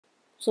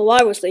So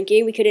I was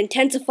thinking we could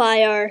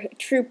intensify our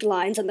troop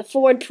lines on the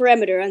forward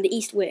perimeter on the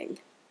east wing.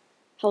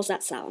 How's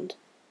that sound?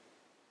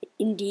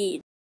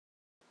 Indeed.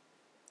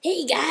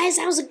 Hey guys,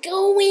 how's it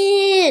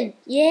going?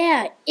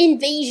 Yeah,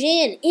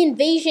 invasion.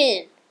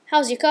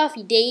 How's your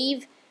coffee,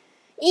 Dave?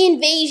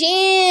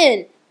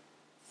 Invasion!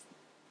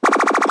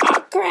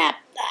 Oh, crap.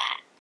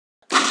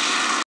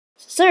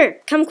 Sir,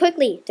 come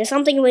quickly. There's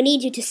something we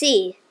need you to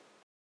see.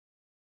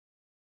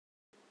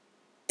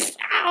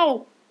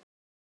 Ow!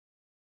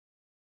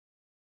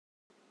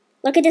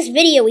 Look at this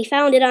video, we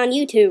found it on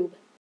YouTube.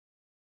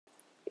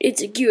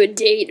 It's a good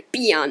day to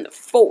be on the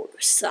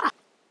force.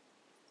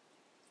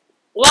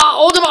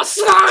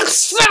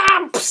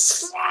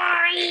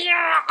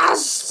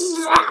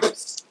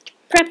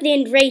 Prep the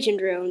invasion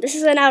drone. This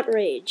is an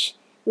outrage.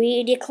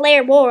 We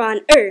declare war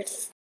on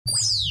Earth.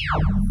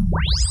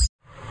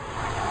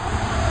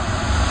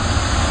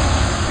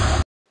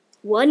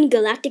 One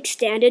galactic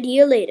standard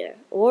year later,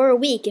 or a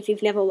week if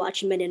you've never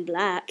watched Men in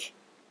Black.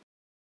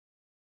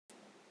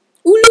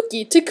 Ooh,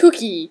 looky, it's a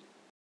cookie.